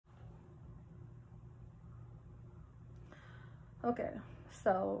Okay,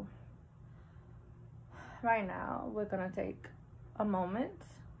 so right now we're gonna take a moment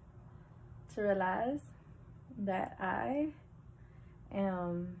to realize that I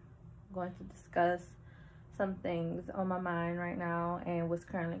am going to discuss some things on my mind right now and what's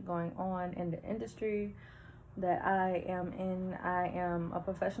currently going on in the industry that I am in. I am a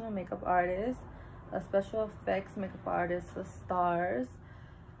professional makeup artist, a special effects makeup artist for stars,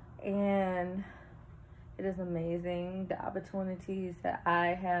 and it is amazing the opportunities that I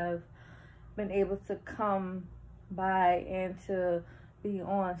have been able to come by and to be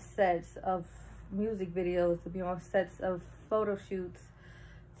on sets of music videos, to be on sets of photo shoots,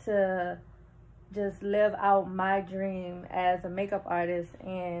 to just live out my dream as a makeup artist.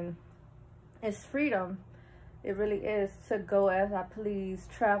 And it's freedom. It really is, to go as I please,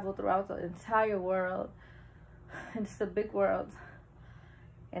 travel throughout the entire world. It's a big world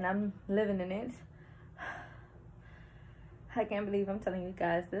and I'm living in it. I can't believe I'm telling you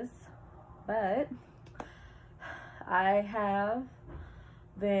guys this, but I have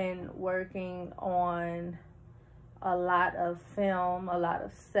been working on a lot of film, a lot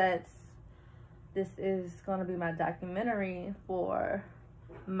of sets. This is going to be my documentary for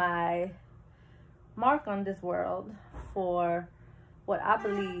my mark on this world, for what I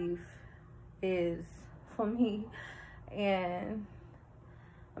believe is for me. And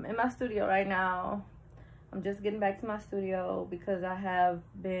I'm in my studio right now. I'm just getting back to my studio because I have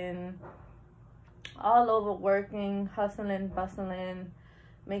been all over working, hustling, bustling,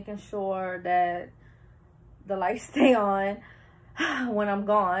 making sure that the lights stay on when I'm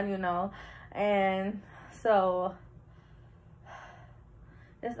gone, you know. And so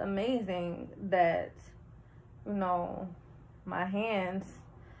it's amazing that, you know, my hands,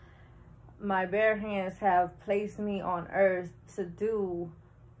 my bare hands have placed me on earth to do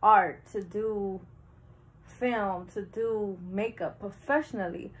art, to do film, to do makeup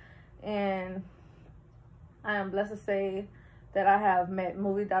professionally. And I am blessed to say that I have met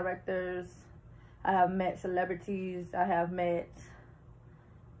movie directors, I have met celebrities, I have met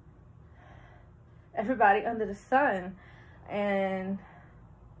everybody under the sun, and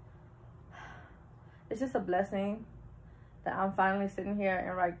it's just a blessing that I'm finally sitting here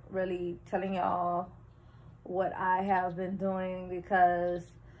and like really telling y'all what I have been doing, because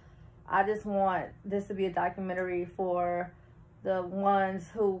I just want this to be a documentary for the ones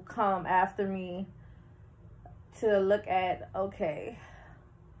who come after me to look at, okay,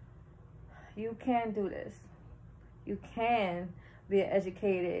 you can do this. You can be an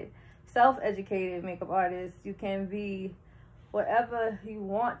educated, self-educated makeup artist. You can be whatever you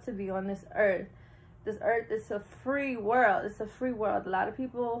want to be on this earth. This earth is a free world. It's a free world. A lot of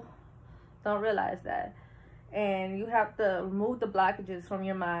people don't realize that. And you have to remove the blockages from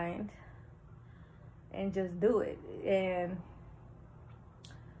your mind and just do it. And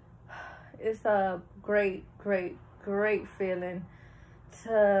it's a great, great, great feeling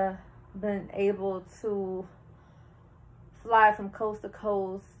to been able to fly from coast to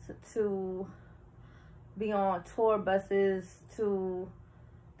coast, to be on tour buses, to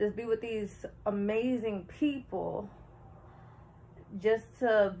just be with these amazing people, just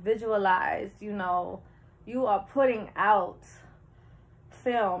to visualize, you know, you are putting out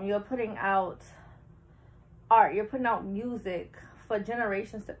film, you're putting out art, you're putting out music for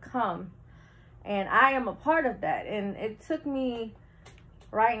generations to come. And I am a part of that. And it took me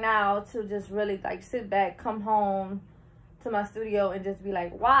right now to just really like sit back, come home to my studio and just be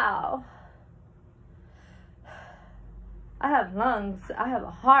like, wow, I have lungs, I have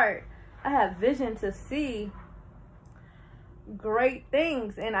a heart, I have vision to see great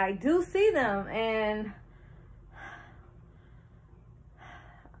things, and I do see them, and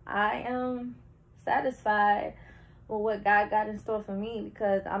I am satisfied with what God got in store for me,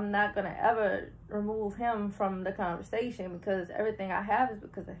 because I'm not gonna ever remove him from the conversation, because everything I have is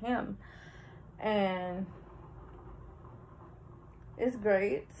because of him. And it's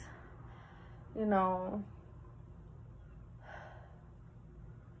great, you know.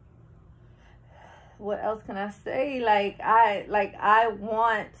 What else can I say? I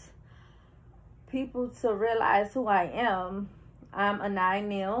want people to realize who I am. I'm Anai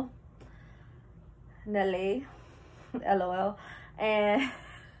Neal Nelly, LOL. And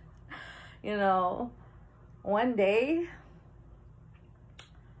you know, one day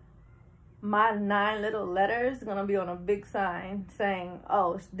my 9 little letters are gonna be on a big sign saying,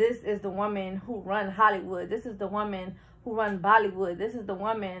 oh, this is the woman who run Hollywood, this is the woman who run Bollywood, this is the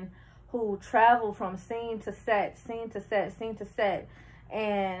woman who travel from scene to set, scene to set, scene to set.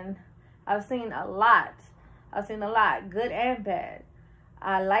 And I've seen a lot. I've seen a lot, good and bad.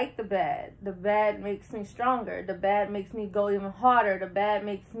 I like the bad. The bad makes me stronger. The bad makes me go even harder. The bad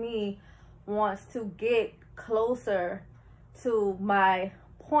makes me wants to get closer to my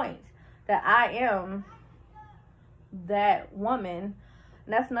point, that I am that woman.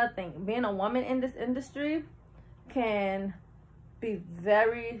 And that's nothing. Being a woman in this industry can be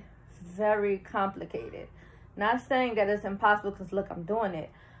very, very complicated. Not saying that it's impossible, because look, I'm doing it.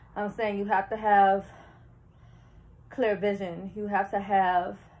 I'm saying you have to have clear vision. You have to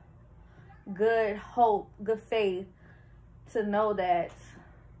have good hope, good faith, to know that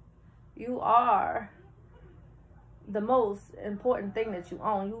you are the most important thing that you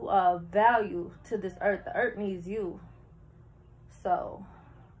own. You are value to this earth. The earth needs you. So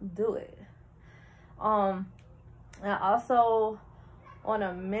do it. I also want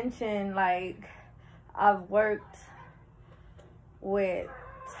to mention, like, I've worked with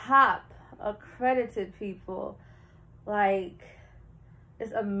top accredited people. Like,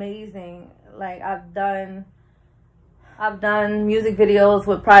 it's amazing. Like, I've done music videos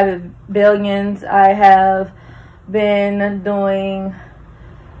with Private Billions. I have been doing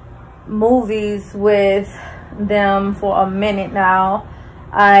movies with them for a minute now.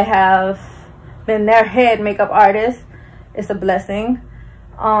 I have been their head makeup artist. It's a blessing.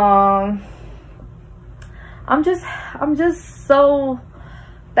 I'm just so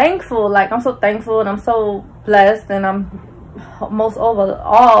thankful. Like, I'm so thankful, and I'm so blessed, and I'm most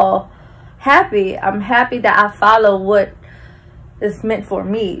overall happy. I'm happy that I follow what is meant for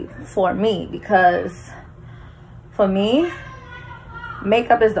me, because for me,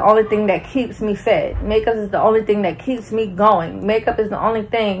 makeup is the only thing that keeps me fed. Makeup is the only thing that keeps me going. Makeup is the only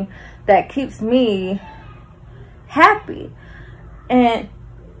thing that keeps me happy. And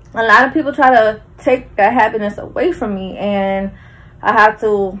a lot of people try to take that happiness away from me, and I have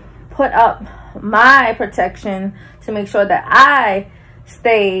to put up my protection to make sure that I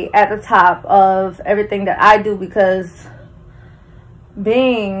stay at the top of everything that I do, because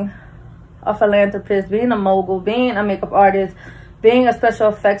being a philanthropist, being a mogul, being a makeup artist, being a special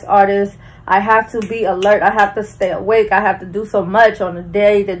effects artist, I have to be alert. I have to stay awake. I have to do so much on a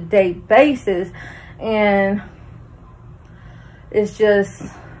day-to-day basis, and it's just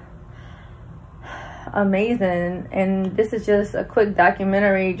amazing. And this is just a quick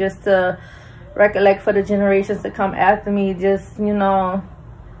documentary just to recollect for the generations to come after me. Just, you know,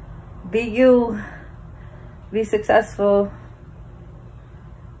 be you, be successful,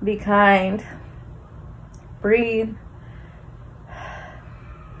 be kind, breathe.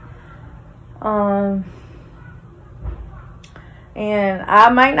 And I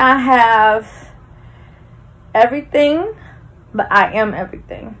might not have everything, but I am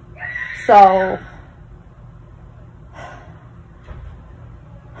everything. So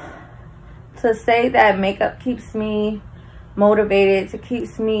to say that makeup keeps me motivated, to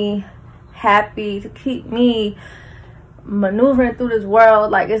keeps me happy, to keep me maneuvering through this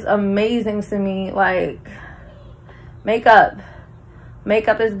world, like, it's amazing to me. Like, makeup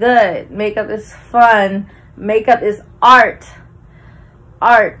is good. Makeup is fun. Makeup is art.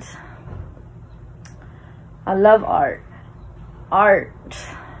 I love art. Art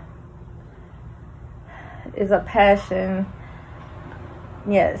is a passion.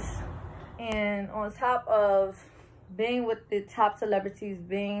 Yes. And on top of being with the top celebrities,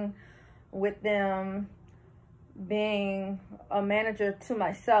 being with them, being a manager to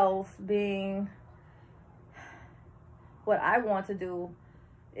myself, being what I want to do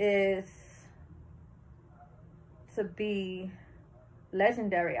is to be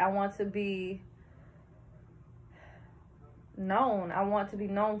legendary. I want to be known. I want to be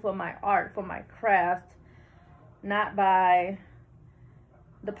known for my art, for my craft, not by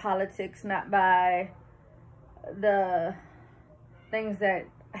the politics, not by the things that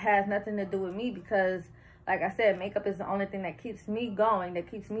has nothing to do with me, because like I said, makeup is the only thing that keeps me going,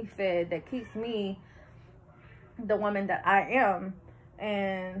 that keeps me fed, that keeps me the woman that I am.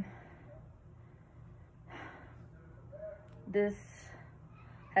 And this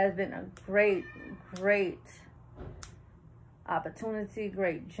has been a great opportunity,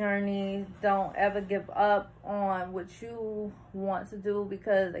 great journey. Don't ever give up on what you want to do,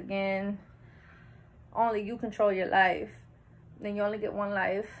 because again, only you control your life. Then you only get one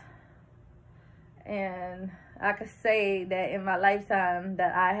life. And I could say that in my lifetime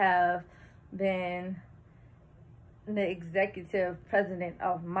that I have been the executive president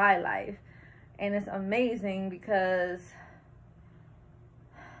of my life. And it's amazing because,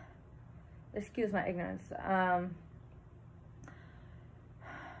 excuse my ignorance,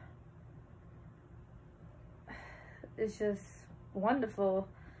 it's just wonderful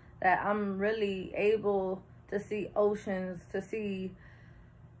that I'm really able to see oceans, to see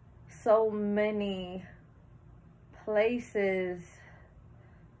so many places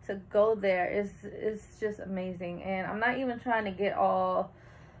to go there. It's just amazing. And I'm not even trying to get all,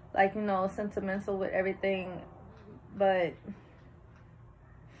 like, you know, sentimental with everything, but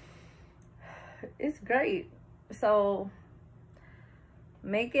it's great. So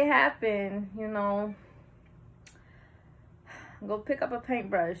make it happen, you know. Go pick up a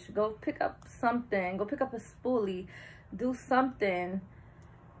paintbrush, go pick up something, go pick up a spoolie, do something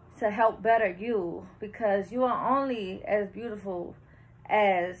to help better you, because you are only as beautiful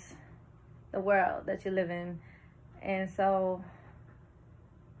as the world that you live in. And so,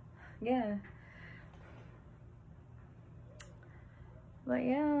 yeah. But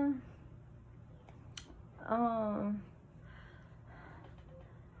yeah,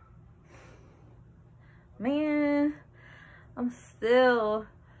 man, I'm still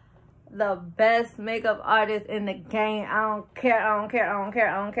the best makeup artist in the game. I don't care.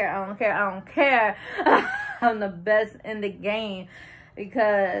 I'm the best in the game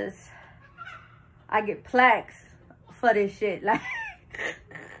because I get plaques for this shit. Like,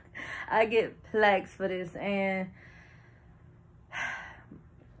 I get plaques for this. And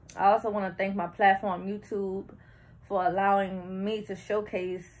I also want to thank my platform, YouTube, for allowing me to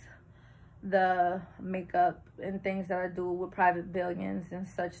showcase the makeup and things that I do with Private Billions and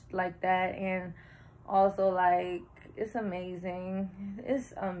such like that. And also, like, it's amazing.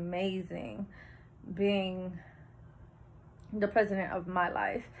 It's amazing being the president of my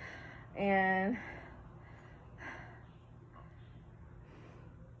life. And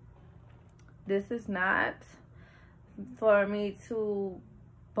this is not for me to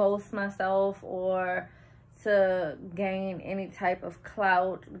boast myself or to gain any type of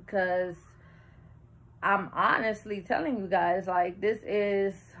clout, because I'm honestly telling you guys, like, this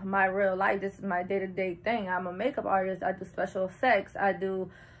is my real life. This is my day-to-day thing. I'm a makeup artist. I do special effects. I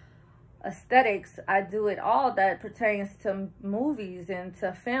do aesthetics. I do it all that pertains to movies and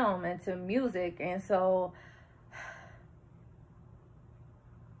to film and to music. And so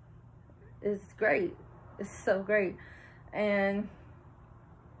it's great. It's so great. And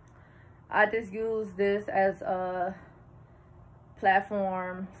I just use this as a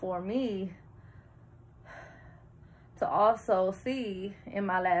platform for me to also see in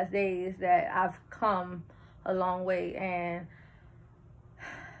my last days that I've come a long way, and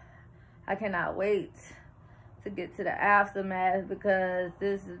I cannot wait to get to the aftermath, because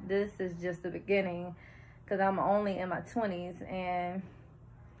this is just the beginning, because I'm only in my 20s, and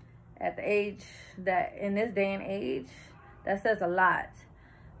at the age that, in this day and age, that says a lot,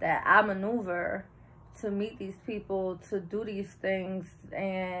 that I maneuver to meet these people, to do these things.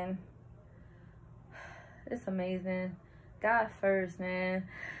 And it's amazing. God first, man.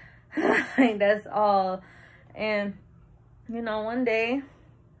 Like, that's all. And, you know, one day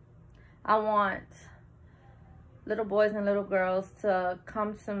I want little boys and little girls to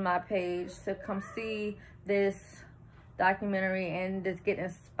come to my page, to come see this documentary and just get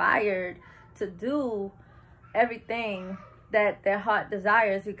inspired to do everything that their heart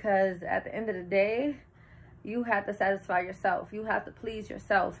desires. Because at the end of the day, you have to satisfy yourself. You have to please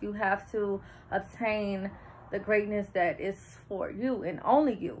yourself. You have to obtain the greatness that is for you and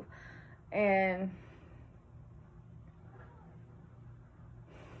only you. And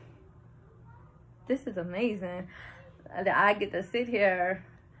this is amazing that I get to sit here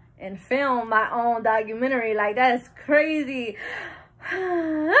and film my own documentary. Like, that's crazy.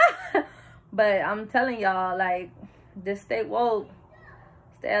 But I'm telling y'all, like, just stay woke,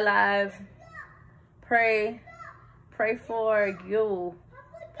 stay alive, pray for you,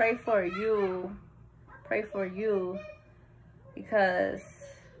 pray for you, pray for you, because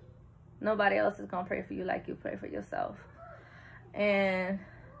nobody else is gonna pray for you like you pray for yourself. And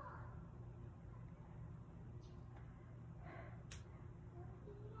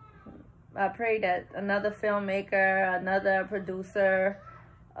I pray that another filmmaker, another producer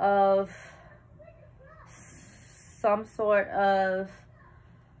of some sort of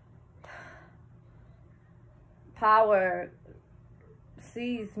power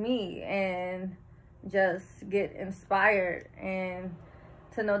sees me and just get inspired, and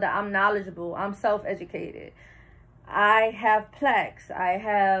to know that I'm knowledgeable, I'm self-educated, I have plaques, I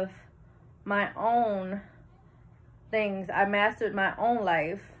have my own things, I mastered my own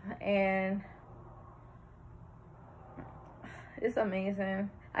life, and it's amazing.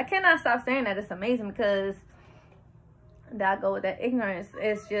 I cannot stop saying that it's amazing, because that I go with that ignorance.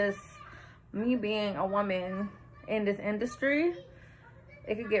 It's just me being a woman in this industry.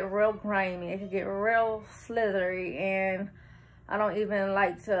 It could get real grimy, it could get real slithery, and I don't even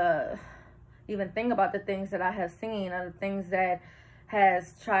like to even think about the things that I have seen or the things that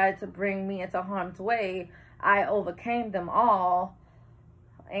has tried to bring me into harm's way, I overcame them all.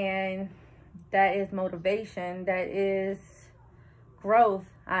 And that is motivation. That is growth.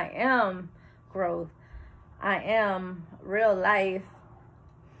 I am growth. I am real life,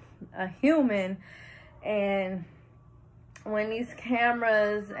 a human. And when these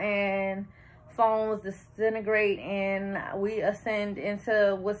cameras and phones disintegrate and we ascend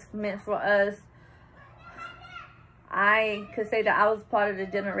into what's meant for us, I could say that I was part of the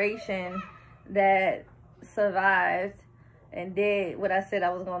generation that survived and did what I said I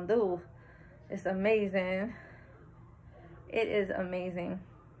was going to do. It's amazing. It is amazing.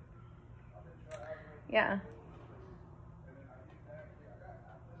 Yeah.